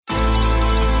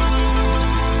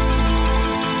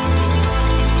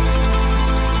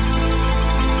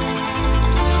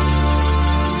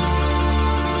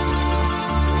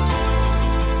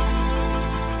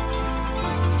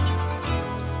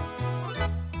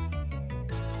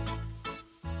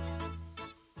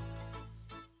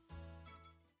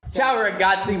Ciao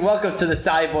ragazzi, welcome to the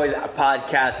Sally Boys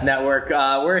Podcast Network.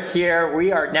 We're here.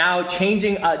 We are now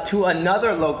changing to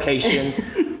another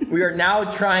location. We are now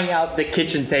trying out the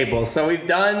kitchen table. So we've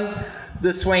done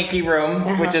the swanky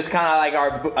room, which is kind of like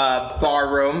our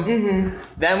bar room. Mm-hmm.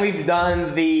 Then we've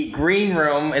done the green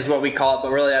room, is what we call it,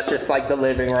 but really that's just like the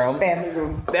living room. Family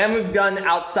room. Then we've done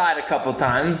outside a couple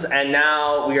times, and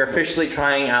now we are officially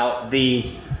trying out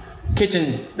the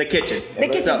kitchen. The kitchen,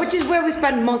 which is where we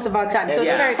spend most of our time, so it's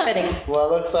very fitting. Well,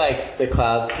 it looks like the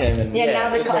clouds came in. Now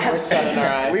the clouds. More sun in our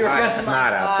eyes. We were It's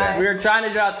not out there. We were trying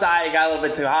to do outside. It got a little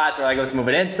bit too hot, so we're like, let's move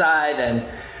it inside. And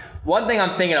one thing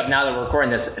I'm thinking of now that we're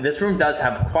recording this room does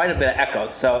have quite a bit of echo.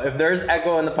 So if there's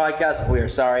echo in the podcast, we are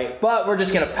sorry. But we're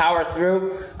just going to power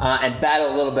through and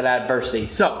battle a little bit of adversity.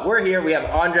 So we're here. We have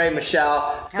Andre,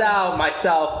 Michelle, Sal,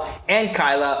 myself, and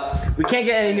Kyla. We can't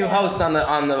get any new hosts on the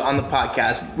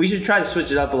podcast. We should try to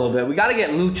switch it up a little bit. We got to get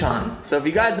Luch on. So if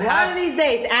you guys One have... of these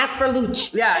days, ask for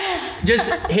Luch. Yeah,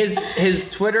 just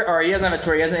his Twitter, or he doesn't have a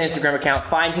Twitter, he has an Instagram account.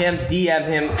 Find him, DM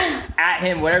him, at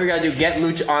him, whatever you gotta do, get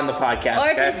Luch on the podcast.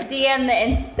 Or okay? just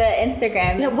DM the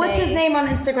Instagram. Yeah, what's his name on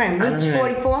Instagram?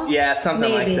 Luch44? Yeah, something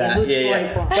Maybe, like that.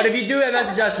 Luch44. But if you do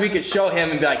message us, we could show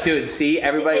him and be like, dude, see,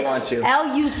 everybody wants you.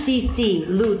 LUCC,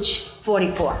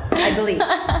 Luch44, I believe.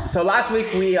 So last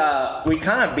week we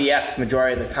kind of BS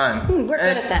majority of the time. We're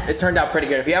good at that. It turned out pretty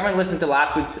good. If you haven't listened to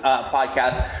last week's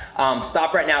podcast,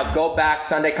 stop right now, go back,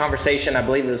 Sunday Conversation, I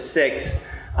believe it was 6.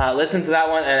 Listen to that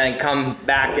one and then come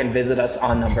back and visit us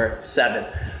on number 7.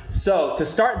 So to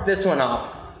start this one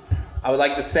off, I would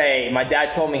like to say my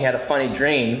dad told me he had a funny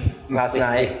dream last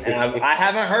night, and I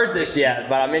haven't heard this yet,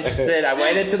 but I'm interested. I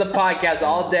waited to the podcast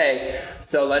all day,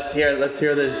 so let's hear this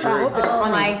dream. I hope it's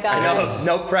funny. My God. I know,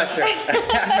 no pressure.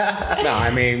 No, I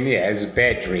mean, yeah, it was a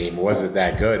bad dream. It wasn't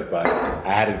that good, but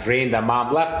I had a dream that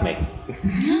mom left me.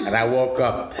 And I woke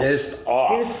up pissed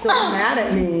off. He's so mad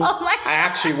at me. Oh my I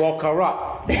actually woke her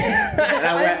up. And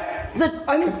I went, He's like,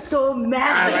 I'm so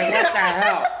mad I'm at like, what the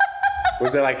hell?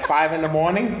 Was it like 5 in the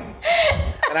morning?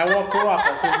 And I woke her up.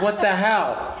 I says, what the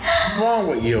hell? What's wrong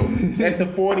with you?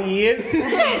 After 40 years?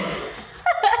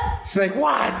 She's like,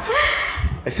 what?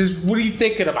 I says, what are you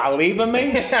thinking about, leaving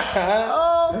me?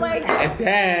 Oh my God. And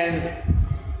then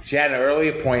she had an early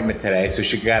appointment today, so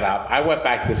she got up. I went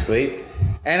back to sleep,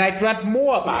 and I dreamt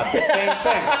more about the same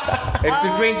thing. If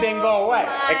the dream didn't go away,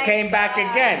 it came back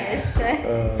again.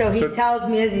 So he tells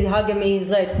me as he's hugging me,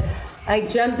 he's like, I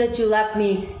dreamt that you left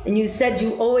me and you said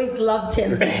you always loved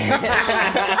him.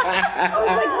 I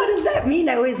was like, what does that mean?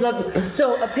 I always loved him.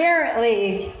 So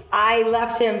apparently I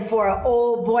left him for an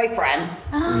old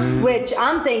boyfriend, which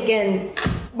I'm thinking,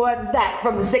 what is that,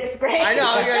 from the 6th grade? I know,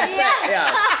 I was gonna say,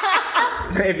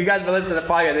 yeah. If you guys been listening to the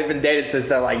podcast, they've been dating since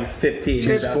they're like 15.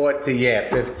 She's 14,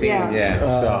 15,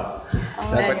 so.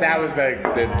 But that was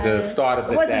the start of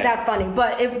the It wasn't day. that funny,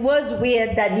 but it was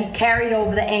weird that he carried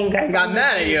over the anger. I got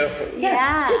mad at you. Yes,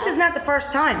 Yeah. this is not the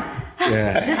first time.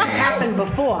 Yeah. This has happened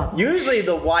before. Usually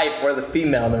the wife or the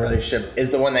female in the relationship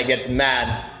is the one that gets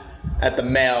mad at the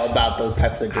male about those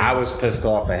types of dreams. I was pissed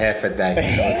off a half a day.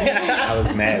 I was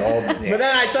mad all the day. But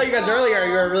then I saw you guys earlier,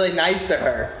 you were really nice to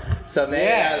her. So maybe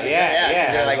Yeah.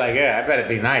 you're I was like, yeah, I better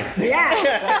be nice.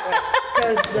 Yeah,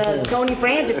 because Tony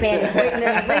Frangipan is waiting in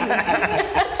the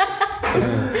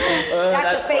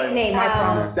That's a fake funny. name, I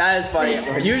promise. That is funny.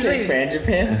 Usually,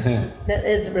 Frangipans? That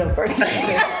is a real person.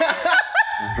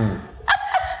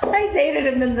 I dated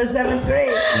him in the 7th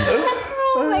grade.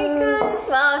 Oh my gosh.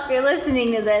 Well, if you're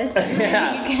listening to this, you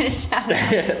get a shout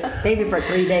out. Maybe for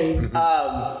 3 days.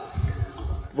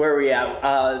 where are we at?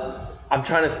 I'm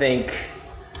trying to think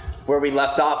where we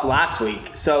left off last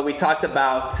week. So we talked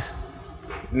about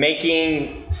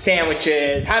making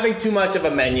sandwiches, having too much of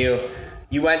a menu.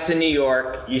 You went to New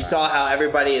York. You saw how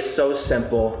everybody is so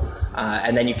simple.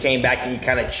 And then you came back and you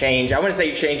kind of changed. I wouldn't say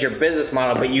you changed your business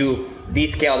model, but you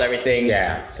descaled everything.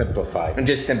 Yeah, simplified. And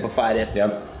just simplified it.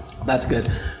 Yep. That's good.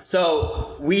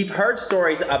 So we've heard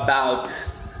stories about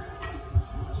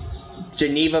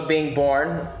Geneva being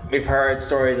born. We've heard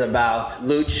stories about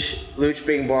Luch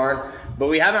being born. But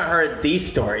we haven't heard these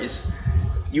stories.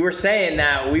 You were saying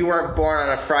that we weren't born on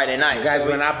a Friday night. You guys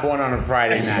were not born on a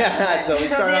Friday night. So we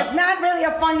So started that's off, not really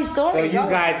a funny story. So you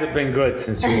guys have been good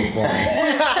since you were born.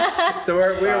 so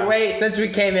we're way, since we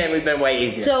came in, we've been way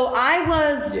easier. So I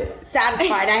was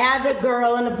satisfied. I had a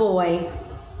girl and a boy.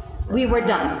 We were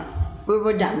done.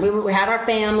 We had our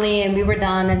family and we were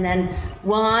done. And then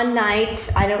one night,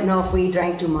 I don't know if we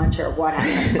drank too much or what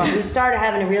happened, but we started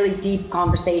having a really deep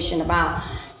conversation about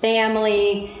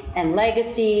family and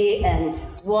legacy and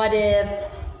what if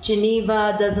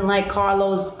Geneva doesn't like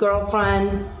Carlo's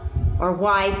girlfriend or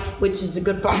wife, which is a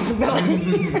good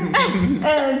possibility.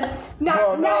 And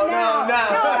not now. No.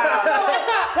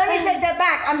 Let me take that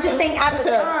back. I'm just saying at the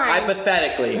time.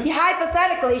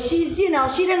 Hypothetically, she's,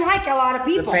 she didn't like a lot of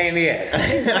The people. pain in the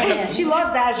ass. She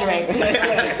loves Azure.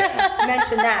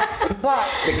 Mention that. But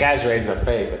The Azrae's a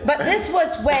favorite. But this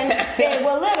was when they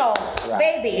were little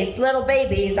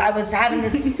babies. I was having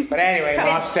this But anyway,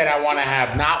 Mom said I want to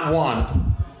have not one.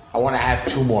 I want to have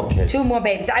 2 more kids. 2 more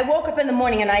babies. I woke up in the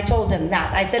morning and I told him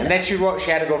that. I said, And then she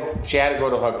had to go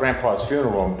to her grandpa's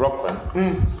funeral in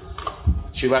Brooklyn.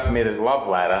 She left me this love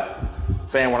letter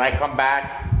saying when I come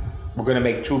back, we're gonna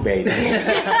make 2 babies.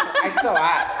 I still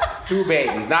have 2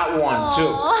 babies, not 1,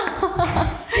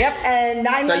 2. yep, and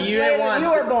 9 So months later, you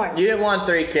were born. You didn't want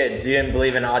 3 kids. You didn't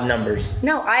believe in odd numbers.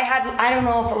 No, I don't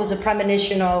know if it was a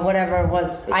premonition or whatever it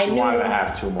was. But I you knew wanted to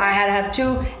have 2 more. I had to have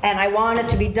 2, and I wanted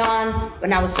to be done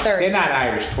when I was 30. They're not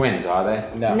Irish twins, are they?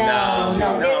 No. No,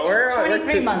 No, they're we're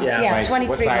 23 two- months. yeah. Yeah, Right, 23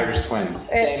 what's months. Irish twins?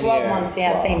 12 year. months,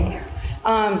 yeah, Wow. same year.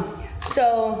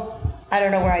 So I don't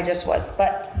know where I just was,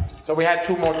 but So we had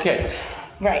 2 more kids.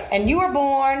 right. And you were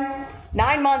born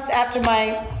 9 months after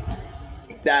my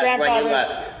That when you grandfather's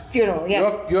left. funeral.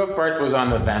 Yeah. Your birth was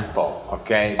uneventful,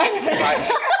 okay?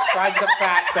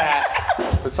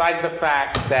 Besides the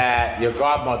fact that your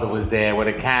godmother was there with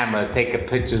a camera taking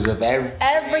pictures of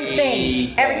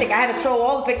Everything. I had to throw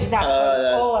all the pictures out.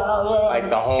 Like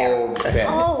the whole terrible. bit.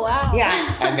 Oh, wow.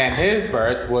 Yeah. And then his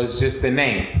birth was just the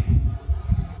name.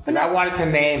 Because I wanted to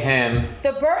name him.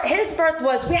 His birth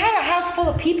was, we had a house full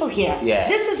of people here. Yeah.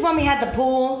 This is when we had the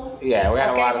pool. Yeah, we had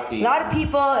a lot of A people. lot of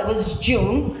people. It was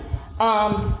June.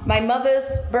 My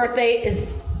mother's birthday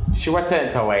is. She went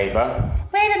into labor.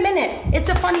 Wait a minute. It's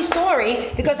a funny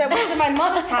story because I went to my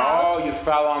mother's house. Oh, you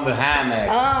fell on the hammock.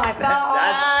 I fell off.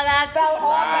 that's Fell off the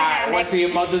I went hammock. to your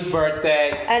mother's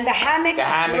birthday. And the hammock,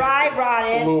 dry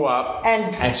rotted. Blew up.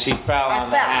 And she fell I on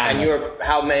the fell. hammock. And you were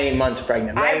how many months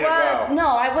pregnant? I ready to go.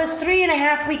 I was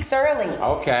 3.5 weeks early.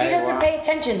 Okay, He doesn't wow. pay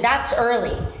attention. That's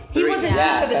early. He wasn't due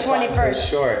to the That's why I'm so 21st.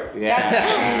 short.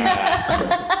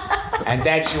 Yeah. And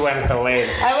then she went into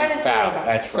labor. I went She into fell. labor.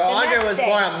 That's So The right. Andre next was day.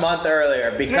 born a month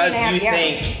earlier because 3.5, you yeah.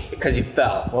 think because you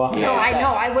fell. Well, No, I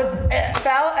know. I was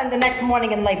fell and the next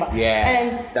morning in labor. Yeah.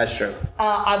 And That's true.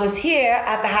 I was here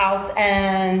at the house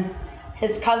and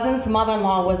his cousin's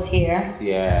mother-in-law was here.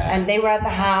 Yeah. And they were at the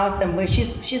house and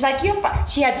she's like, you're fine.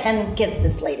 She had 10 kids,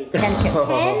 this lady. 10 kids.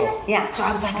 10? Yeah, so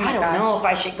I was like, Oh my I don't gosh. know if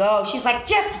I should go. She's like,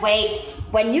 just wait.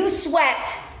 When you sweat,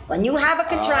 when you have a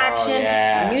contraction,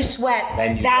 yeah. when you sweat,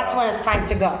 Then you that's go. when it's time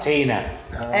to go. Tina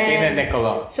And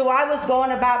Niccolo. So I was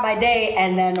going about my day,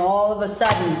 and then all of a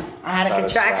sudden, I had a Started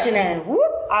contraction, sweating. and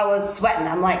whoop, I was sweating.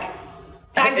 I'm like,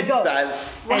 time to It's go. time.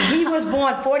 And he was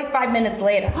born 45 minutes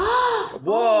later.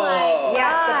 Whoa.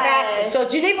 Yeah, so Gosh. fast. So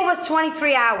Geneva was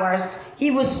 23 hours.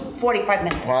 He was 45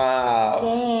 minutes. Wow.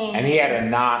 Dang. And he had a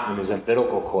knot in his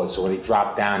umbilical cord, so when he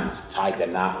dropped down, he was tied the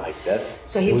knot like this.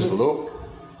 So he was- looped.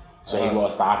 So he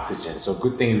lost oxygen. So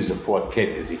good thing he was the 4th kid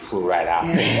because he flew right out.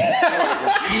 He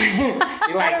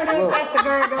I don't know if that's a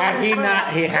girl or Had he a boy.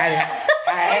 not, he had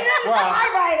well, I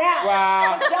right out.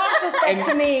 well, The doctor said and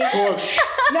to me, push.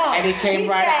 no. And he came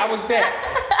right said, out. I was there.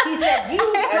 He said, you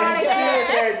And gotta she was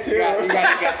get, there too. You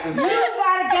gotta get this. you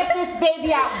gotta get this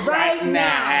baby out right Right now.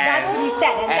 now. That's what he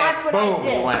said, and And that's what boom, I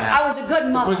did. it went out. I was a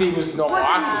good mother. Because he was no more Wasn't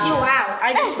oxygen. flew out.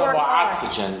 I just No worked more hard.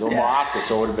 oxygen. No more oxygen,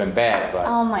 so it would have been bad. But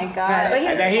Oh my Right, god. but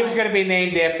and then he was gonna be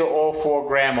named after all 4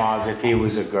 grandmas if he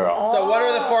was a girl. So what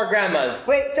are the 4 grandmas?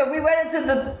 Wait, so we went into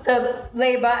the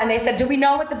labor and they said, do we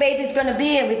know what the baby's gonna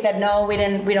be? And we said, no, we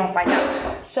don't find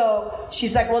out. So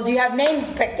she's like, well, do you have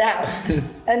names picked out?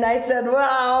 And I said,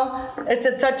 well, it's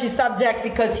a touchy subject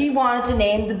because he wanted to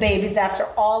name the babies after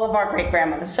all of our great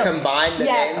grandmothers. So Combine the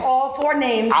yes, names? all 4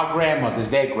 names. Our grandmothers,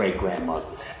 their great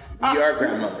grandmothers. Your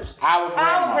grandmothers. Our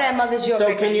Our grandmothers, your So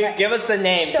great can you grandmothers. give us the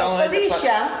names? So Don't let the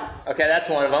Felicia, Okay, that's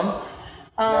one of them.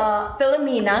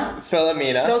 Philomena,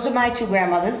 Philomena. those are my 2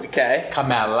 grandmothers. Okay.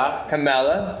 Camilla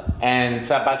Camilla. and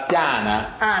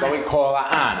Sebastiana, Anna. but we call her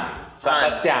Anna.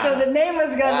 Sebastiana. So the name was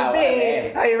gonna Wow, what a be,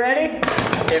 name. are you ready?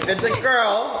 If it's a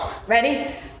girl, Ready?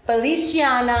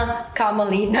 Feliciana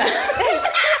Carmelina.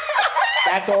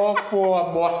 That's all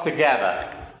 4 morphed together.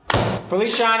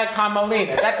 Feliciana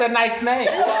Carmelina. That's a nice name.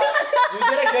 You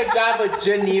did a good job with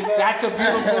Geneva. That's a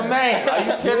beautiful name. Are you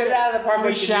You kidding? did it out of the park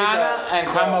with Feliciana Geneva. and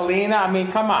Carmelina. I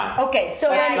mean, come on. Okay,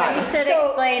 so Yeah, anyway, you should so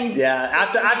explain. yeah.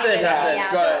 After this,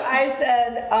 Yeah. go ahead. I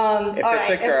said, If all it's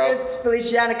right, a girl. if it's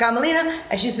Feliciana Carmelina,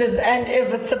 and she says, and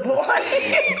if it's a boy,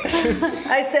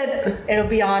 I said, it'll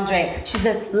be Andre. She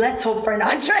says, let's hope for an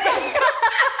Andre.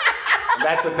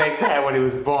 That's what they said when he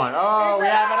was born. Oh, we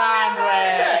said, have an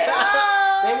Andre. Oh.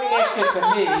 Maybe they it to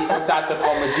me with Dr.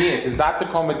 Comedina, because Dr.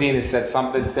 Comedina said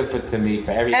something different to me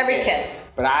for every kid.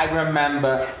 But I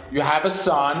remember you have a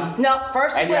son. No,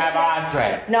 first and you question. have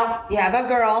Andre. No, you have a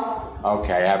girl.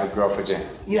 Okay, I have a girl for Jen.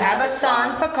 You have a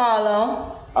son for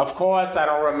Carlo. Of course, I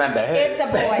don't remember his. It's a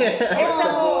boy. It's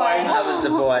a boy. That was a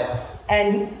boy.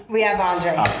 And we have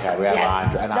Andre. Okay, we have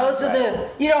Andre. And Those Andre. are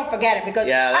you don't forget it because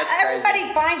that's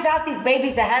everybody finds out these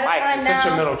babies ahead of time You're now.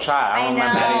 such a middle child. I don't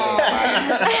remember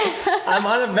anything about it. I'm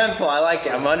uneventful. I like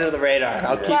it. I'm under the radar.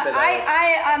 I'll keep But it.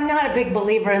 I'm not a big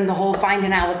believer in the whole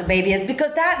finding out what the baby is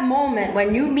because that moment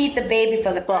when you meet the baby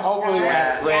for the first hopefully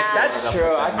time. That's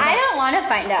true. I don't want to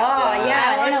find out. Oh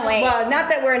yeah, I want it's- to wait. Well, not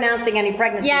that we're announcing any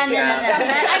pregnancies. Yeah, no.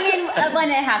 here. I mean, when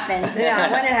it happens.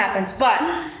 Yeah, when it happens. But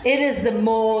it is the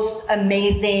most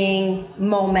amazing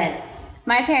moment.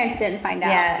 My parents didn't find out.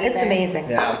 Yeah, it's either. amazing.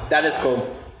 Yeah, that is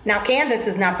cool. Now Candace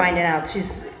is not finding out.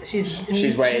 She's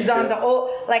waiting on to. the old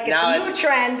like Now it's a new it's-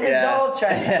 trend is the old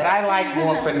trend. But I like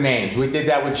more for names. We did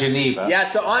that with Geneva. Yeah,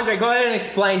 so Andre, go ahead and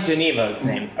explain Geneva's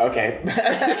name. Okay.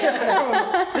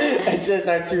 It's just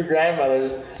our two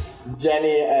grandmothers,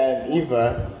 Jenny and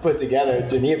Eva, put together,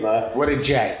 Geneva. With a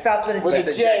J. Spelled with a With J.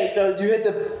 a J, so you hit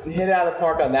it out of the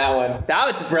park on that one.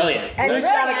 That was brilliant. And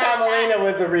Luciana really? Camelina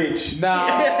was a reach. No,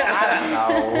 I don't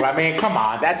know. I mean, come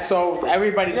on. That's so.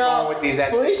 Everybody's going with these.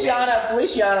 Feliciana would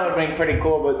have been pretty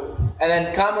cool, but and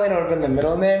then Camelina would have been the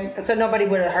middle name. So nobody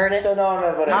would have heard it. So no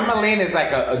one would have. Camelina is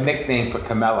like a nickname for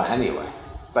Camilla anyway.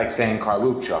 It's like saying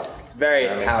Carluccio. It's very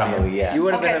I mean, Italian. probably, yeah. You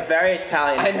would have been Okay. a very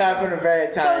Italian. I know I've been a very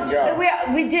Italian girl.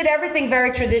 we did everything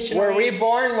very traditional. Were we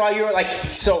born while you were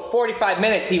like, so 45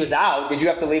 minutes he was out? Did you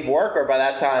have to leave work or by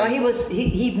that time? Oh,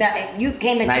 he met you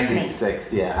came and took me.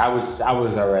 96. Yeah, I was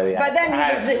already. But then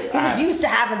he was used to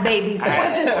having babies. I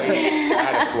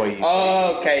had employees.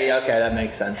 Oh, okay, that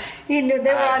makes sense. He knew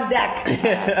they were on deck.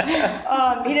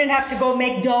 He didn't have to go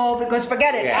make dough because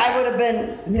forget it. Yeah. I would have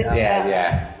been.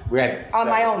 Yeah. We had On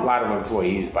my own. a lot of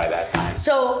employees by that time.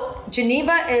 So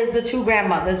Geneva is the two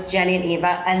grandmothers, Jenny and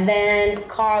Eva, and then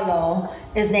Carlo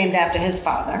is named after his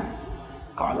father,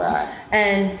 Carlo. Right.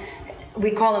 And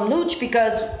we call him Luch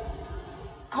because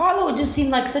Carlo just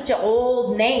seemed like such an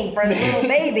old name for a little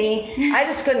baby. I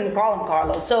just couldn't call him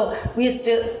Carlo. So we used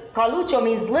to, Carluccio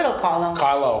means little Carlo.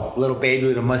 Carlo, little baby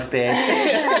with a mustache.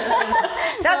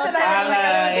 That's what I had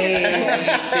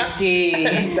like a little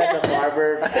kid. That's a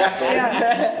barber.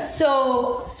 Yeah.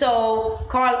 So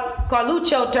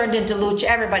Carluccio turned into Luch.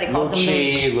 Everybody calls him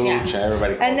Lucci, Luch. Luch,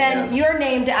 everybody calls And then him. you're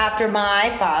named after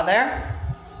my father,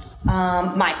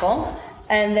 Michael,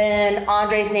 and then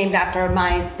Andre's named after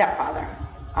my stepfather,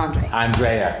 Andre.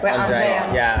 Andrea. Well,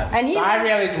 Andrea, yeah. And he, So I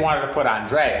really wanted to put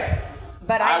Andrea.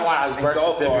 but I was birth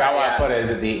Go for certificate. it, I want yeah. to put it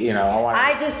as the,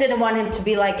 I just didn't want him to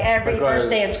be like every Because first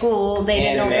day of school. They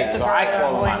didn't know if anime, it's a So girl I or a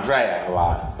call him boy. Andrea a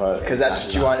lot, but 'Cause that's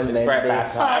what you wanted the name to be.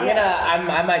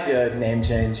 I might do a name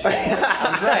change.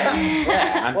 Andrea.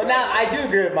 Yeah. Well, now I do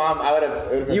agree with Mom. I would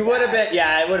have. You would have been,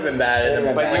 yeah, it would have been bad. It'd have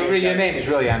been But bad. your name is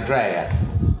really Andrea.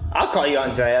 I'll call you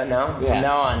Andrea now. Yeah. From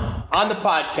now on. On the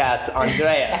podcast,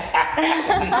 Andrea.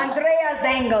 Andrea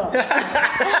Zengel.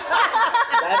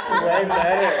 That's way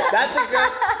better. That's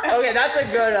a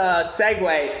good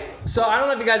segue. So I don't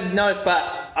know if you guys have noticed,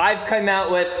 but I've come out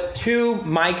with two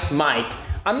Mike's Mike.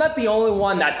 I'm not the only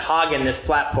one that's hogging this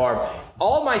platform.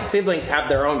 All my siblings have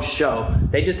their own show.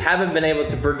 They just haven't been able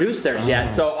to produce theirs yet.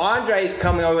 So Andre's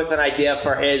coming up with an idea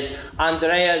for his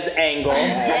Andrea's Angle.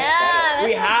 Yeah.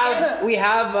 We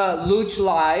have Luch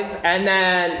Live, and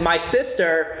then my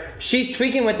sister, she's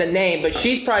tweaking with the name, but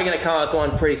she's probably gonna come out with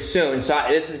one pretty soon. So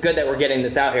this is good that we're getting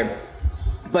this out here.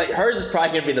 But hers is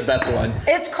probably gonna be the best one.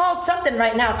 It's called something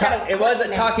right now. It's got a It was a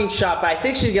name. talking shop, but I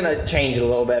think she's gonna change it a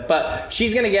little bit. But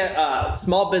she's gonna get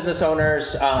small business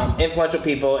owners, influential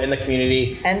people in the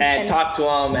community, and talk to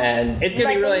them, and it's gonna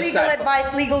like be really legal exciting.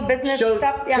 advice, legal business She'll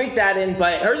stuff. Yeah. tweak that in,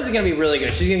 but hers is gonna be really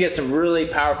good. She's gonna get some really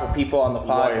powerful people on the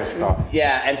pod. Lawyer stuff.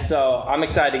 Yeah, and so I'm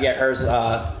excited to get hers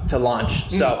to launch.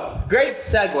 So great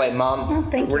segue, Mom.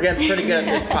 Oh, thank you. We're getting pretty good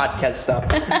at this podcast stuff.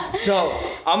 So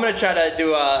I'm gonna try to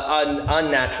do an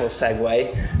unnatural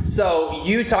segue. So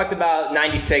you talked about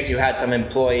 96. You had some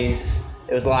employees.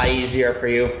 It was a lot easier for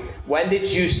you. When did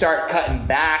you start cutting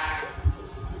back?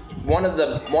 One of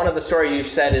the stories you've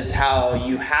said is how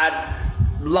you had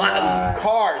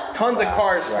cars, tons of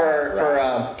cars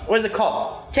for what is it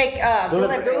called? Take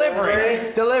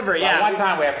Delivery. So Yeah. At one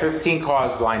time, we had 15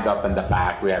 cars lined up in the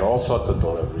back. We had all sorts of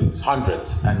deliveries,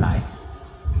 hundreds a night.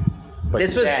 But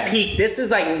This was then- peak. This is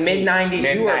like mid 90s.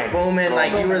 You were Mid-90s. booming.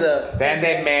 Like you were the. Then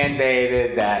they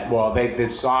mandated that, well, they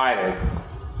decided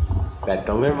that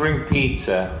delivering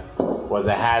pizza was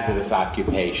a hazardous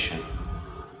occupation.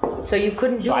 So you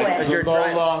couldn't do So I it. could no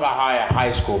driving. longer hire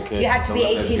high school kids. You had to be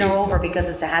deliver 18 or pizza. over because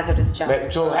it's a hazardous job.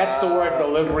 So that's the word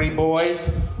delivery boy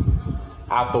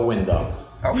out the window.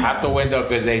 Okay. Out the window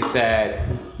because they said,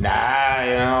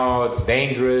 nah, it's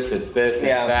dangerous, it's this, it's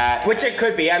that. Which it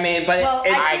could be. I mean, but Well,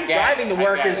 I think- driving to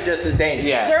work I get is it. just as dangerous.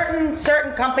 Yeah.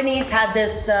 Certain companies had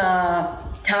this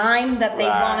time that they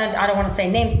Right. wanted. I don't want to say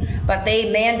names, but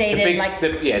they mandated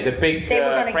the big they were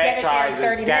gonna get it there in franchises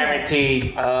 30 minutes. guaranteed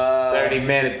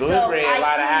 30-minute delivery.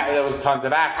 There was tons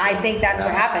of accidents. I think that's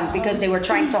what happened because they were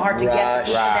trying so hard to get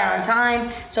the pizza there on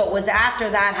time. So it was after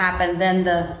that happened, then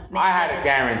the. I had a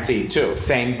guarantee too,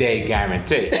 same day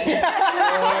guarantee.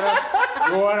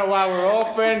 You order while we're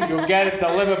open, you'll get it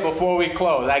delivered before we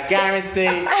close. I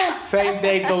guarantee same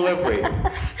day delivery.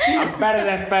 I'm better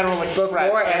than Federal Express.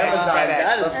 Before FedEx, Amazon. FedEx.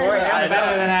 That is before I'm Amazon.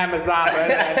 better than Amazon, better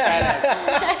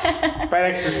than FedEx.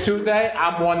 FedEx is 2 day,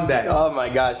 I'm 1 day. Oh my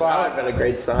gosh, that would have been a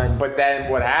great sign. But then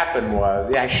what happened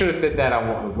was, I should have did that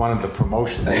on one of the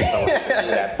promotions. I used to like to do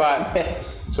that. But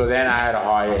so then I had to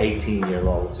hire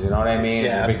 18-year-olds. You know what I mean?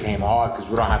 Yeah. It became hard because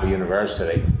we don't have a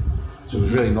university, so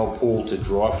there's really no pool to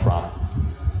draw from.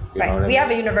 You know Right. what I We mean?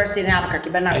 have a university in Albuquerque,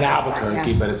 but not in close by,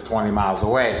 Albuquerque, yeah. but it's 20 miles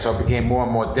away, so it became more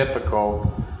and more difficult.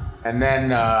 And then,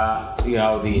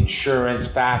 the insurance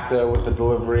factor with the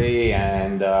delivery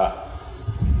and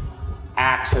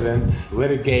accidents,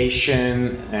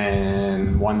 litigation,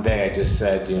 and one day I just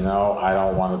said, I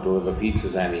don't want to deliver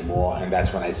pizzas anymore, and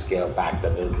that's when I scaled back the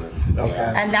business.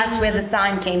 Okay. And that's where the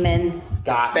sign came in.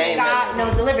 Got Famous. Got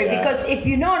no delivery. Yeah. Because if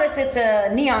you notice, it's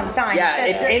a neon sign. Yeah,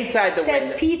 It says- it's inside the It says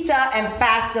window. pizza and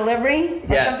fast delivery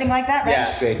or Yes. something like that, right? Yeah.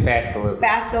 Say fast delivery.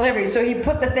 Fast delivery. So he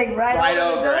put the thing right Right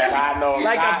over the over it. delivery. Got no-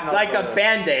 Like got a no like a delivery.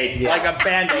 Band-Aid. Yeah. Like a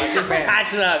Band-Aid. Just Band-Aid.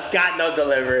 patching up, got no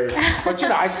delivery. But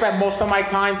I spent most of my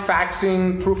time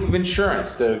faxing proof of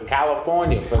insurance to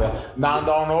California for the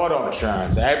non-owned auto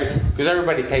insurance. Because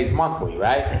everybody pays monthly,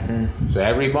 right? Mm-hmm. So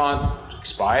every month,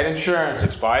 expired insurance.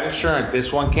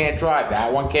 This one can't drive,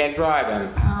 that one can't drive. And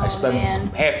I spent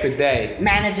man. half the day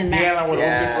Managing that. dealing with who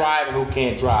Yeah. can drive and who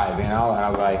can't drive, And I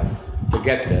was like,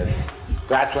 forget this.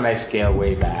 That's when I scaled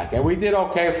way back. And we did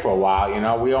okay for a while,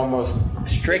 We almost...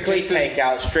 Strictly just as-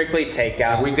 takeout, strictly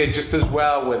takeout. We did just as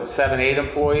well with 7-8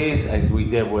 employees as we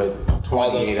did with 28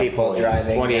 All those people employees,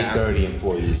 driving, 28, yeah. 30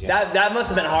 employees. That must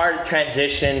have been hard to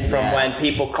transition from Yeah. when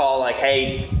people call like,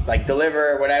 hey, like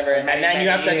deliver or whatever, and many, then you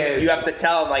have many to years. you have to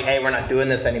tell them like, hey, we're not doing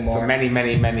this anymore. For many,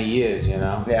 many, many years,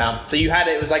 Yeah. So you had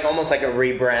it was like almost like a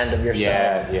rebrand of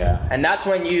yourself. Yeah. And that's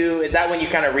when is that when you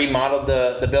kind of remodeled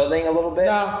the building a little bit?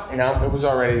 No, No. it was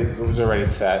already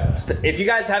set. If you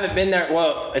guys haven't been there,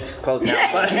 well, it's closed now.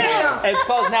 But it's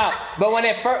closed now. But when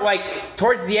it first, like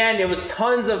towards the end, it was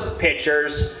tons of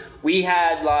pictures. We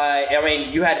had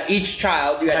you had each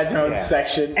child. You Had had their own Yeah.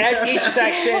 section. at each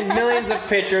section millions of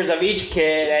pictures of each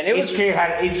kid, and it was Each kid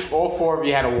had all 4 of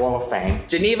you had a wall of fame.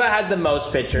 Geneva had the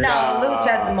most pictures. No, Luch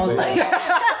has the most.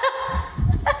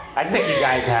 I think you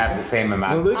guys have the same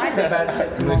amount. Luch is the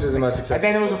best. Luch is the most I successful.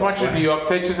 think there was a bunch of New York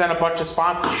pictures and a bunch of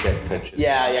sponsorship pictures.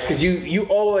 Yeah, because you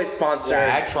always sponsor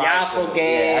I tried Yaffle to.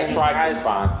 games. Yeah, I tried to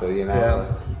sponsor, Yeah.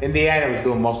 In the end, it was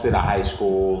doing mostly the high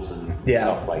schools and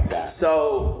stuff like that.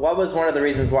 So, what was one of the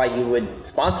reasons why you would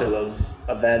sponsor those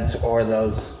events or the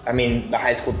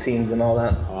high school teams and all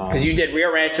that? Because you did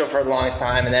Rio Rancho for the longest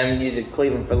time, and then you did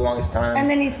Cleveland for the longest time. And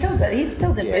then he still did. and you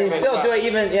still do it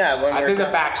even, when we're There's a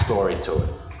backstory to it,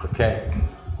 okay?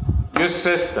 Your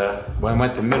sister, when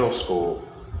went to middle school,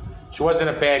 she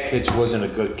wasn't a bad kid, she wasn't a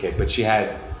good kid, but she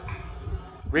had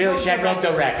no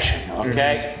direction,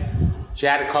 okay? She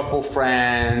had a couple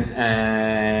friends,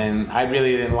 and I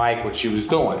really didn't like what she was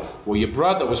doing. Well, your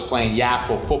brother was playing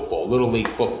Yaffle football, Little League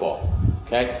football,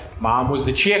 okay? Mom was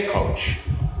the cheer coach.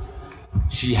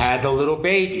 She had the little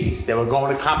babies. They were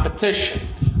going to competition.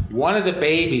 One of the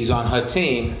babies on her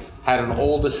team had an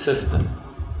older sister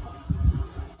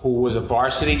who was a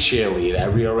varsity cheerleader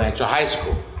at Rio Rancho High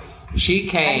School. She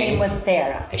Her name came, was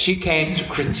Sarah. and she came to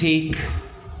critique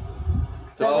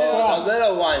the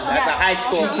little ones at the high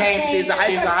school. She's a high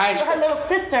She's school. a high Her little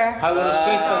sister. Her little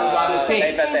sister was on the they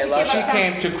team. bet they love She her.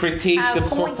 came to critique the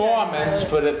pointers. performance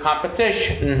for the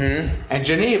competition. Mm-hmm. And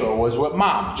Geneva was with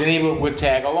Mom. Geneva would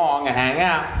tag along and hang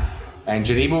out. And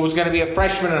Geneva was going to be a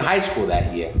freshman in high school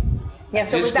that year. Yeah,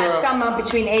 so This was that girl- summer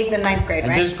between 8th and 9th grade,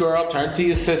 And right? this girl turned to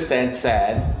your sister and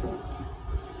said,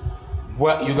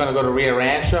 "What, you're going to go to Rio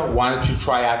Rancho? Why don't you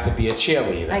try out to be a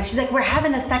cheerleader? Like, she's like, we're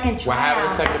having a second We're trial.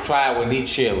 having a second tryout. We need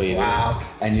cheerleaders." Wow.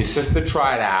 And your sister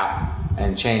tried out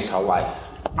and changed her life.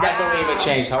 I believe it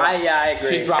changed her life. I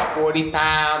agree. She dropped 40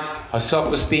 pounds. Her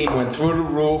self-esteem went through the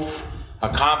roof. Her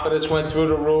confidence went through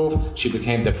the roof. She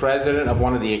became the president of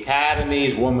one of the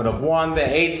academies, Woman of Wonder,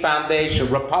 AIDS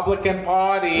Foundation, Republican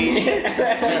Party.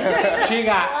 She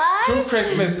got What? 2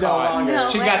 Christmas cards. No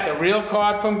She way. got the real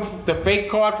card from the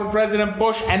fake card from President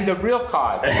Bush and the real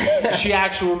card. She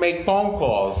actually would make phone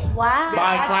calls. Wow.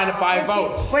 Trying to buy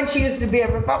votes. When she used to be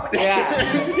a Republican.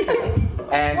 Yeah.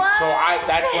 And What? so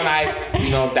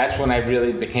that's when I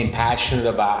really became passionate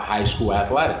about high school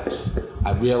athletics.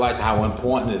 I realized how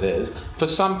important it is for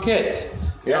some kids.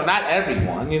 You know, not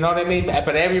everyone, you know what I mean?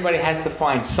 But everybody has to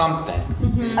find something.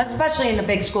 Especially in a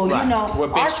big school. Right. You know, We're a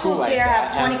big our school schools like here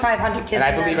that. have 2,500 kids And I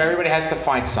in believe them. everybody has to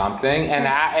find something. And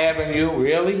our avenue,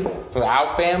 really, for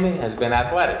our family, has been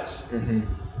athletics.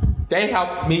 They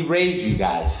helped me raise you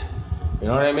guys. You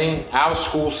know what I mean? Our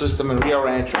school system in Rio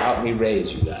Rancho helped me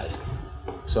raise you guys.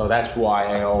 So that's why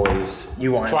I always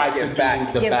You wanted to tried give to back.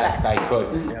 do the Give best back. I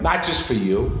could. Not just for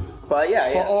you, But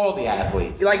yeah, for all the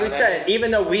athletes. like You we know what I said,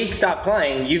 even though we stopped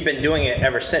playing, you've been doing it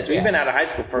ever since. We've Yeah. been out of high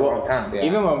school for a long time. Yeah.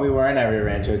 Even when we were in Rio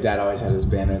Rancho, Dad always had his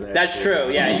banner there. That's true.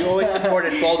 Yeah, you always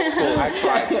supported both schools. I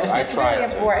tried to. It's really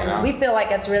important. You know? We feel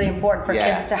like it's really important for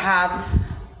Yeah. kids to have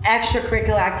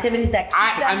extracurricular activities that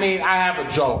keep them. I mean, I have a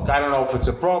joke. I don't know if it's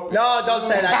appropriate. No, don't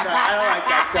say that. Joke. I don't like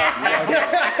that joke.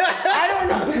 I don't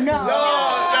know. No.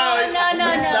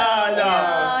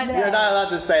 No. You're not allowed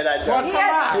to say that joke. He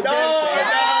has, No.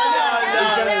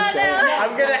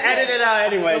 I'm gonna edit it out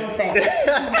anyways. Don't say it.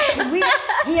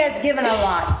 He has given a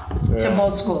lot to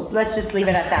both schools. Let's just leave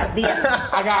it at that. The end.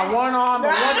 I got one arm in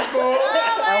one school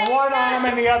and one arm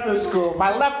in the other school.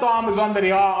 My left arm is under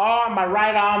the arm. My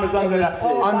right arm is under the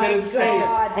my stadium.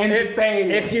 God. In the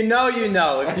stadium. If you know, you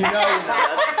know. If you know, you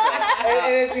know.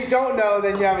 And if you don't know,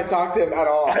 then you haven't talked to him at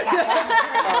all.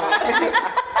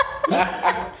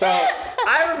 So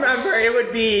I remember it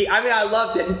would be. I mean, I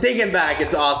loved it. And thinking back,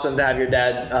 it's awesome to have your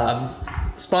dad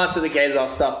sponsor the Gazelle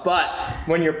stuff. But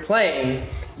when you're playing,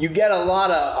 you get a lot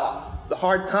of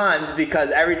hard times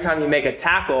because every time you make a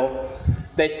tackle,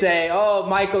 they say, "Oh,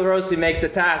 Michael Rossi makes a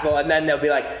tackle," and then they'll be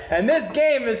like, "And this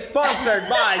game is sponsored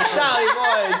by Sally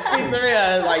Boys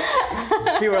Pizzeria." And like,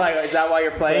 people are like, "Is that why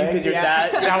you're playing? Because your Yeah.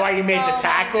 Is that why you made the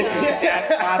tackle?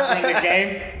 That's sponsoring the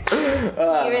game?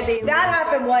 That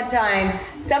happened one time.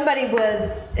 It's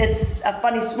a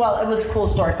funny, well, it was a cool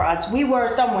story for us. We were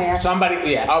somewhere.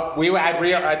 We were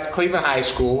at Cleveland High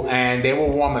School, and they were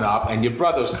warming up, and your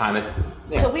brother was kind of.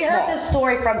 So we heard this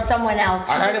story from someone else.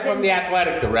 I heard it from the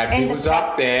athletic director. in He the was up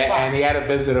press there, box. and he had a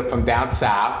visitor from down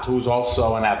south who's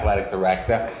also an athletic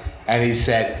director, and he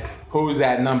said, "Who's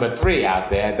that number 3 out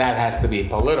there? That has to be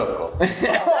political."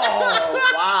 Oh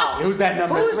wow! Who's that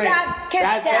number Who's 3? that kid's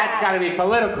That's dad? got to be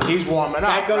political. He's warming up.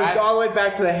 That goes right? all the way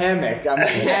back to the hammock. I mean,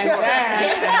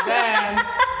 And then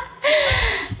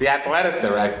the athletic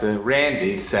director,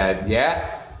 Randy, said, "Yeah,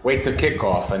 wait till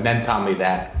kickoff and then tell me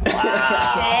that.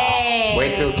 Dang.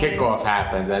 Wait till kickoff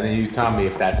happens and then you tell me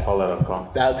if that's political."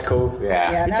 That's cool.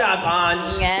 Yeah. Good job,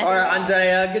 Anj. Yeah. Or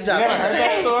Andrea. Good You job. ever heard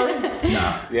that story?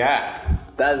 no. Yeah.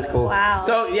 That is cool. Wow.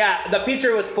 So yeah, the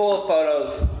picture was full of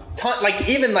photos. Like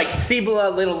even like Cibola,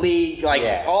 Little League, like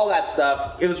Yeah. all that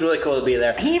stuff. It was really cool to be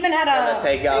there. He even had And a, the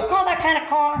takeout. you call that kind of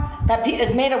car that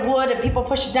is made of wood and people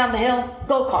push it down the hill?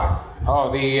 Go-kart. Oh,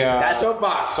 the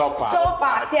Soapbox.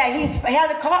 Soapbox, yeah. He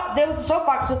had a car, there was a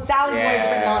soapbox with Sally Boys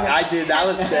written on it. I did. That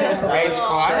was sick. race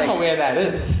car. I don't know where that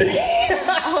is.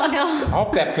 Oh no. I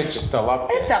hope that picture's still up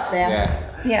there. It's up there. Yeah.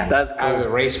 Yeah. That's I have cool. a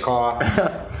race car.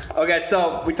 Okay,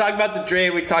 so we talked about the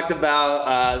dream. We talked about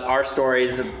our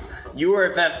stories. You were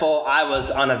eventful. I was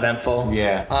uneventful.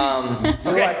 Yeah.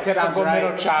 So Okay, Sounds typical right.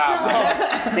 middle child.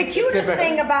 The cutest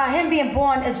thing about him being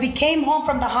born is we came home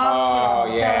from the Oh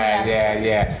hospital. Tell him that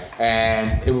yeah.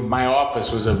 And my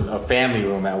office was a family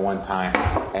room at one time.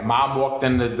 And Mom walked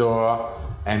in the door,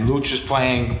 and Luch was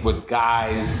playing with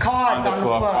guys Cards on the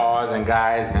floor. cars and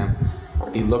guys, and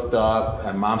he looked up,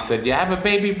 and Mom said, "You have a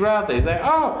baby brother." He's like,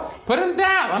 "Oh, put him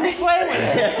down. Let me play with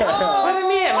him. Put him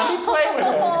in. Let me play with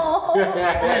him."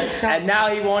 and now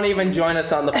he won't even join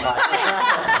us on the podcast.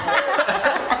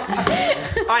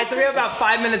 All right, so we have about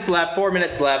 4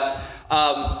 minutes left.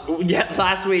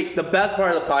 Last week, the best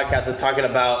part of the podcast was talking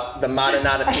about the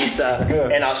Marinata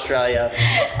pizza in Australia.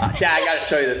 Dad, I got to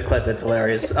show you this clip. It's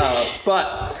hilarious.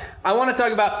 But I want to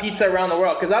talk about pizza around the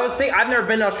world because I've never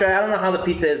been to Australia. I don't know how the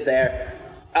pizza is there.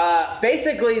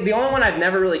 Basically, the only one I've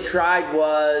never really tried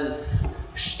was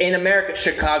in America,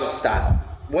 Chicago style.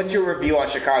 What's your review on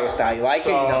Chicago style? You like it?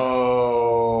 You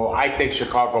know? So I think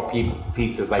Chicago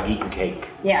pizza is like eating cake.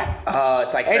 Yeah.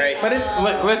 It's like very.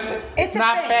 But listen, it's a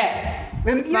not thing. bad.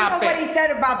 You It's know not what bad. he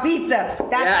said about pizza.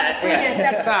 That's Yeah, on the previous It's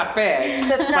episode. not bad,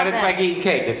 So it's not but it's bad. like eating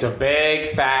cake. It's a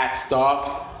big, fat,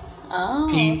 stuffed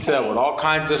pizza with all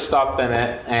kinds of stuff in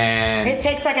it, and It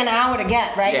takes like an hour to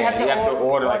get, right? yeah, you have to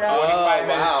order like 45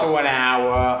 minutes wow. to an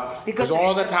hour Because because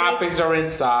all the it's a toppings are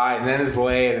inside, and then it's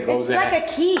laid and it goes It's in. like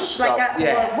a quiche, So, like a,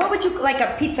 yeah. what would you, like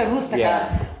a pizza rustica.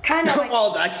 Yeah. Kind of like,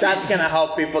 Well, that's gonna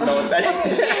help people know what that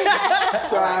is.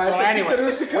 So, it's a anyway, pizza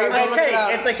rustica. we Go went look it cake.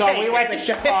 up. It's a So cake. we went to It's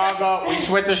a cake. Chicago.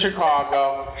 We went to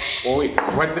Chicago. Well, we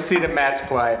went to see the Mets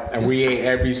play, and we ate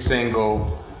every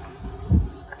single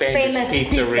famous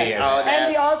pizzeria. pizza. Oh, And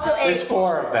we also There's ate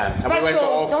 4 of them. And we went to special,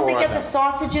 all don't 4 they of get the them.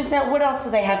 sausages there? What else do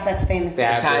they have that's famous? They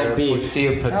have Italian the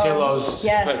beef. Patillo's,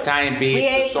 Yes. Italian beef, We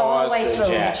ate the all the way sausage,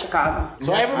 through yeah. Chicago.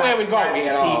 So That's everywhere not we go, we surprising eat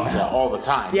at all. pizza all the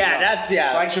time. Yeah, you know? that's-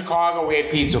 yeah. So like Chicago, we ate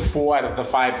pizza 4 out of the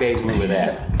 5 days we were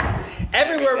there.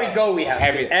 Everywhere we go, we have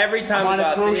every time I'm we on go a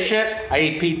out to cruise eat. ship, I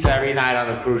eat pizza every night on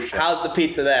a cruise ship. How's the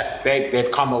pizza there?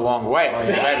 They've come a long way.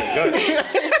 It's very good.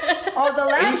 Oh, the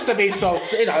It last used to be so,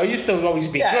 it used to always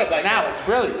be Yeah, good, but like now that. it's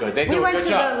really good. They we do a went good to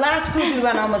job. the last cruise we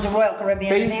went on was a Royal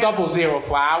Caribbean. They and use have- 0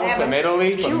 flour they have from a Italy,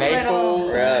 cute from little-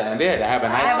 Naples, Really? and yeah, they have a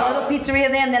They nice have a little salad. pizzeria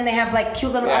there, and then they have like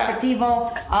cute little Yeah.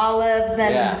 aperitivo, olives,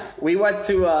 and Yeah. We went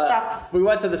to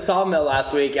Stuff. the sawmill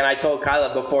last week, and I told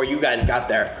Kyla before you guys got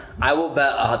there, I will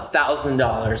bet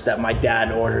 $1,000 that my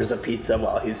dad orders a pizza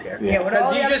while he's here. Yeah, with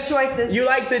all the other choices. you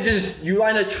like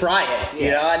to try it,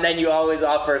 you know, and then you always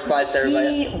offer a slice to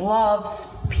everybody. He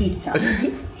loves pizza.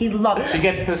 He loves She it.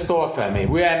 gets pissed off at me.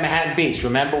 We were at Manhattan Beach.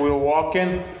 Remember, we were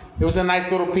walking. It was a nice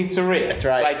little pizzeria. That's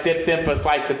right. So I dipped in for a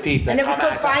slice of pizza. And then we Come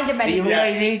couldn't on, I said, find him Do you anymore.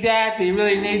 really need that? Do you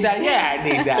really need that? Yeah, I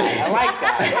need that. I like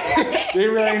that. Do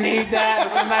you really need that?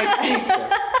 It's a nice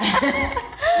pizza.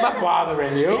 I'm not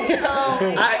bothering you.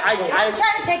 I'm I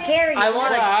trying to take care of you. I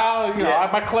want to. Well, you know, Yeah.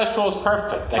 my cholesterol's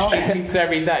perfect. I eat pizza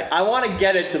every day. I want to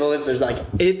get it to the listeners. Like,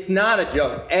 it's not a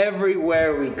joke.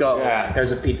 Everywhere we go, Yeah.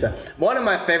 there's a pizza. One of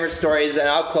my favorite stories, and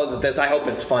I'll close with this. I hope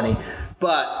it's funny,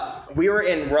 but we were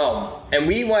in Rome, and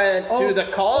we went to the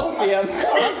Colosseum.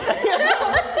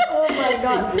 Oh my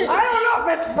god. I don't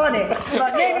know if it's funny,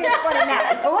 but maybe it's funny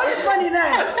now. It wasn't funny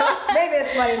then. Maybe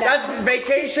it's funny now. That's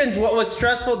vacations. What was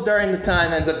stressful during the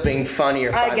time ends up being funnier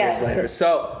I 5 years guess. later.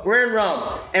 So we're in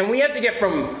Rome, and we have to get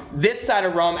from this side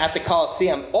of Rome at the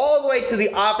Colosseum all the way to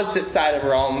the opposite side of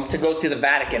Rome to go see the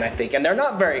Vatican, I think, and they're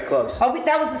not very close. Oh,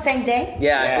 that was the same day?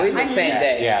 Yeah, I believe the I knew same that.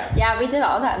 day. Yeah. Yeah, we did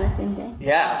all that in the same day.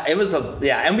 Yeah, it was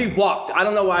and we walked. I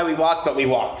don't know why we walked, but we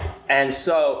walked. And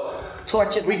so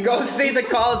Tortured. we go see the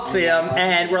Colosseum,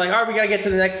 and we're like, all right, we gotta get to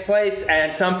the next place.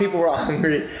 And some people were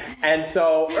hungry, and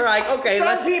so we're like, okay, Some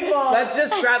let's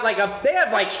just grab they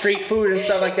have like street food and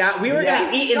stuff like that. We were Yeah.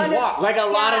 gonna eat and walk. Like a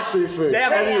lot of street food. They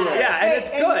have everywhere. Yeah, and it's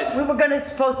good. We were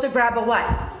supposed to grab a what?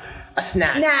 A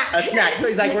snack. Snack. A snack. So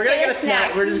he's like, we're gonna get a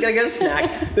snack. We're just gonna get a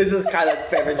snack. This is Kyla's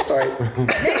favorite story.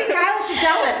 Maybe Kyle should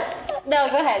tell it. No,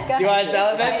 go ahead. Go Do you ahead. want to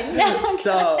tell it, babe? No.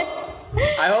 So,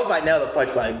 I hope I know the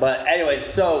punchline. But anyways,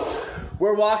 so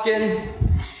we're walking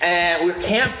and we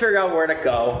can't figure out where to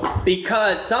go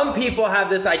because some people have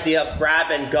this idea of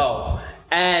grab and go.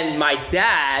 And my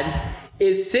dad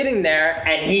is sitting there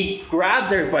and he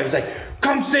grabs everybody. He's like,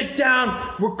 come sit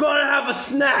down. We're gonna have a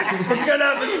snack. We're gonna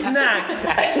have a snack.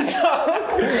 And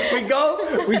so we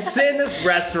go, we sit in this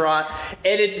restaurant,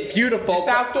 and it's beautiful. It's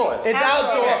outdoors. It's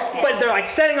outdoor, but they're like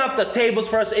setting up the tables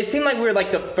for us. It seemed like we were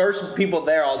like the first people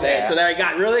there all day, Yeah. so they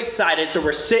got really excited. So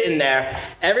we're sitting there.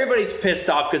 Everybody's pissed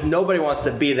off because nobody wants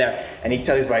to be there. And he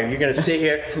tells everybody, "You're gonna sit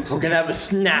here. We're gonna have a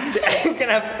snack.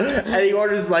 And he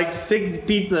orders like 6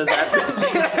 pizzas at this.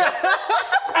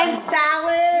 And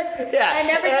salad. Yeah. And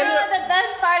everything. The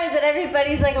best part is that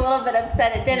everybody's like a little bit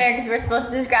upset at dinner because we're supposed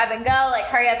to just grab and go, like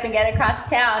hurry up and get across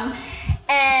town.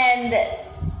 And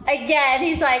again,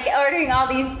 he's like ordering all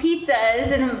these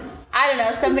pizzas, and I don't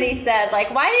know, somebody said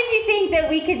like, why did you think that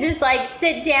we could just like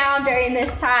sit down during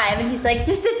this time? And he's like,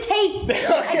 just a taste.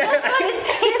 I just want a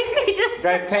taste. He just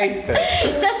Gotta taste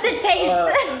it. just a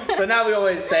taste. So now we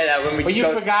always say that when we But you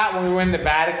go. forgot when we were in the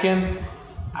Vatican,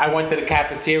 I went to the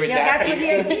cafeteria. Yeah, that's what he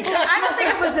ate pizza. I don't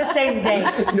think it was the same day.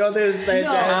 No, there's the same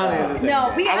No. thing. I don't think it's the same No,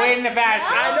 thing. we I went had. in the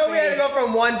Vatican. I know we had to go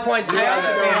from one point to the I also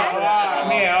other. don't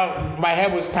remember My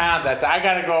head was pounded. I said, I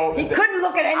gotta go. He couldn't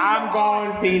look at anyone. I'm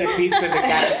going to eat a pizza in the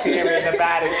cafeteria in the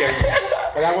Vatican.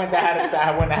 But I went to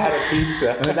had a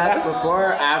pizza. Was that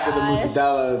before or after the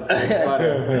mozzarella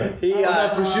butter? He the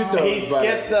prosciutto he butter.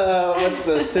 skipped the what's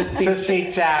the Sistine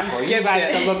Sistine Chapel. You You skipped guys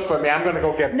it. can look for me. I'm gonna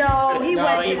go get. No, he No,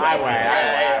 went he- to I the went, kitchen.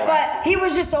 I went. But he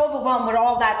was just overwhelmed with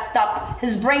all that stuff.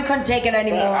 His brain couldn't take it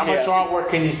anymore. How much Yeah. artwork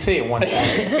can you see in one day?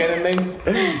 Are you kidding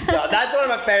me? So that's one of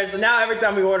my favorites. So now every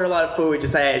time we order a lot of food, we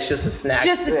just say, hey, it's just a snack.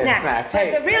 Just a Yeah, snack. snack. But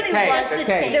Taste, the really taste, was,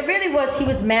 taste. the really was, he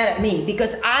was mad at me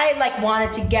because I like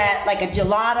wanted to get like a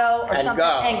gelato or And something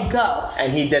go. and go.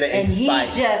 And he did it in And he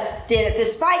spite. just did it to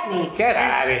spite me. Get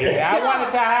And- out of here. I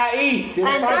wanted to eat. It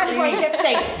was And time that's to why he eat. kept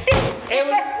saying, It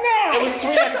was, now. it was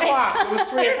 3 o'clock. It was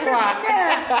 3 o'clock.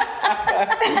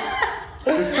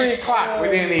 It was 3 o'clock. We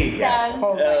didn't eat yet.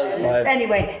 Oh, my goodness.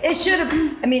 Anyway, it should have.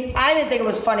 I mean, I didn't think it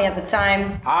was funny at the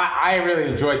time. I really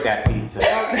enjoyed that pizza. I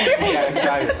gotta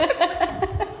tell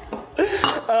you.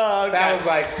 That was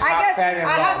like top I guess 10 in I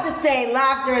Rome. have to say,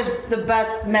 laughter is the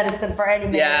best medicine for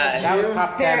any Yeah. marriage. That was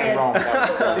top 10 in Period. Rome.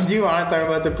 That was Do you want to talk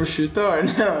about the prosciutto or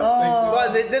no? Oh.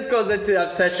 Well, this goes into the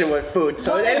obsession with food.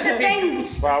 So Well, it's the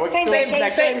same, Well, it's same still-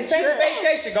 vacation. same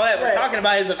vacation. Go ahead. We're Right. talking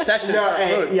about his obsession No,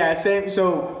 with food. yeah, same.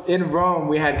 So in Rome,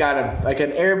 we had got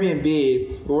an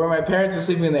Airbnb, but where my parents were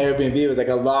sleeping in the Airbnb was like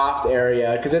a loft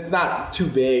area because it's not too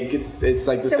big. It's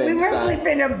like the So same we were size.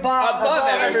 sleeping above Above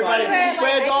everybody. But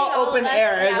it's all open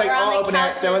air. It's like all open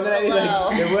air. There wasn't any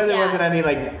like there wasn't any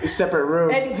like separate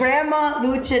rooms. And Grandma,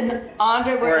 Luch, and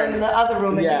Andre were We're in in- the other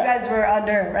room, and Yeah. you guys were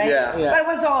under, right? Yeah. Yeah. But it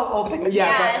was all open. Yeah,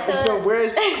 Yeah, but so- so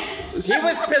where's He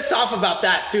was pissed off about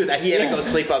that too, that he had to go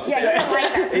sleep Yeah, upstairs.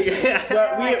 you don't like that.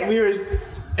 but we were.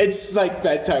 It's like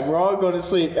bedtime. We're all going to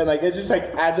sleep, and like it's just like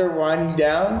as we're winding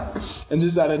down, and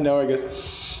just out of nowhere it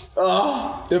goes,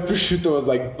 oh, the prosciutto was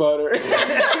like butter.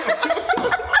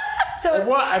 So, It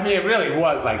was, I mean, it really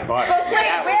was like butter. but wait,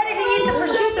 Yeah, where did he eat the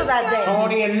prosciutto that day?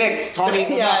 Tony and Nick's.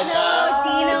 Tony. Yeah, No,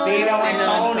 Dino. Dino and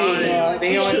Tony. Yeah,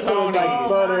 Dino and prosciutto was like Tony.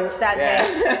 butter. Much that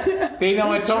day. Dino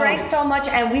We and Tony. drank so much,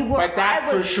 and we were. But that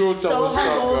I was prosciutto so was so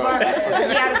hungover. good.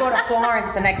 We had to go to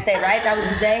Florence the next day, right? That was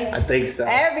the day. I think so.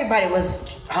 Everybody was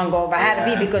hungover. I had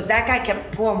to be because that guy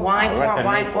kept pouring wine, We went pouring to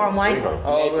wine, Naples. pouring wine.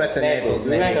 Oh, we went to Naples.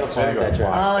 We didn't go to Florence that trip.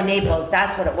 Oh, Naples.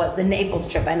 That's what it was. The Naples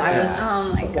trip, and I was.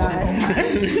 Oh my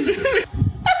god.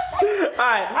 All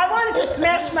right. I wanted to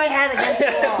smash my head against the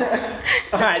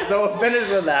wall. All right, so we'll finish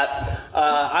with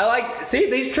that. See,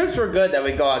 these trips were good that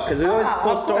we go on because we always Ah,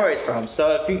 pull of course. stories from.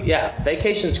 So if you,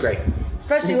 vacation's great.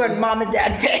 Especially when mom and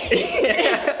dad pay.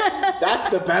 That's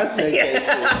the best vacation.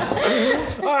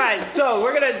 All right, so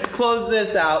we're gonna close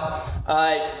this out.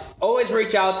 Always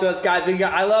reach out to us, guys.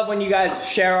 I love when you guys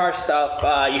share our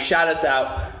stuff. You shout us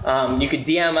out. You can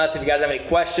DM us if you guys have any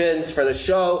questions for the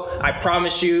show. I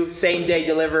promise you, same day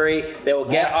delivery. They will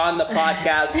get on the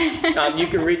podcast. You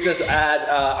can reach us at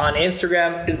on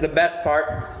Instagram is the best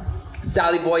part.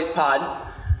 Sally Boys Pod.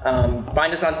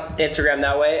 Find us on Instagram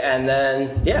that way, and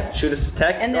then shoot us a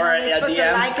text And then or are they a supposed to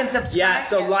DM. like and subscribe? Yeah,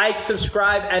 so Yeah. like,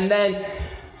 subscribe, and then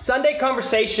Sunday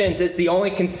Conversations is the only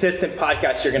consistent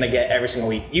podcast you're gonna get every single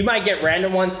week. You might get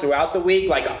random ones throughout the week,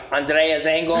 like Andrea's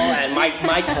Angle and Mike's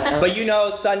Mike, but you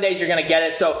know Sundays you're gonna get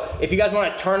it. So if you guys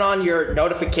want to turn on your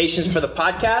notifications for the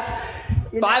podcast,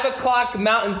 5 o'clock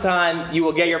Mountain Time, you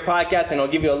will get your podcast and it'll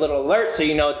give you a little alert so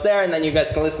you know it's there, and then you guys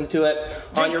can listen to it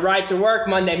on your ride to work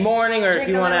Monday morning, or if Drink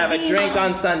you a want to little have a drink vino.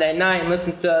 on Sunday night and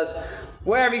listen to us.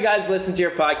 Wherever you guys listen to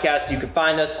your podcast, you can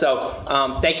find us. So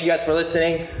thank you guys for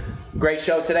listening. Great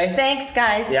show today. Thanks,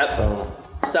 guys.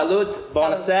 Yep. Salute.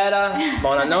 Buonasera.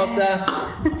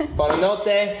 Buonanotte.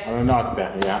 Buonanotte.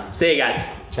 Buonanotte. Yeah. See you guys.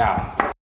 Ciao.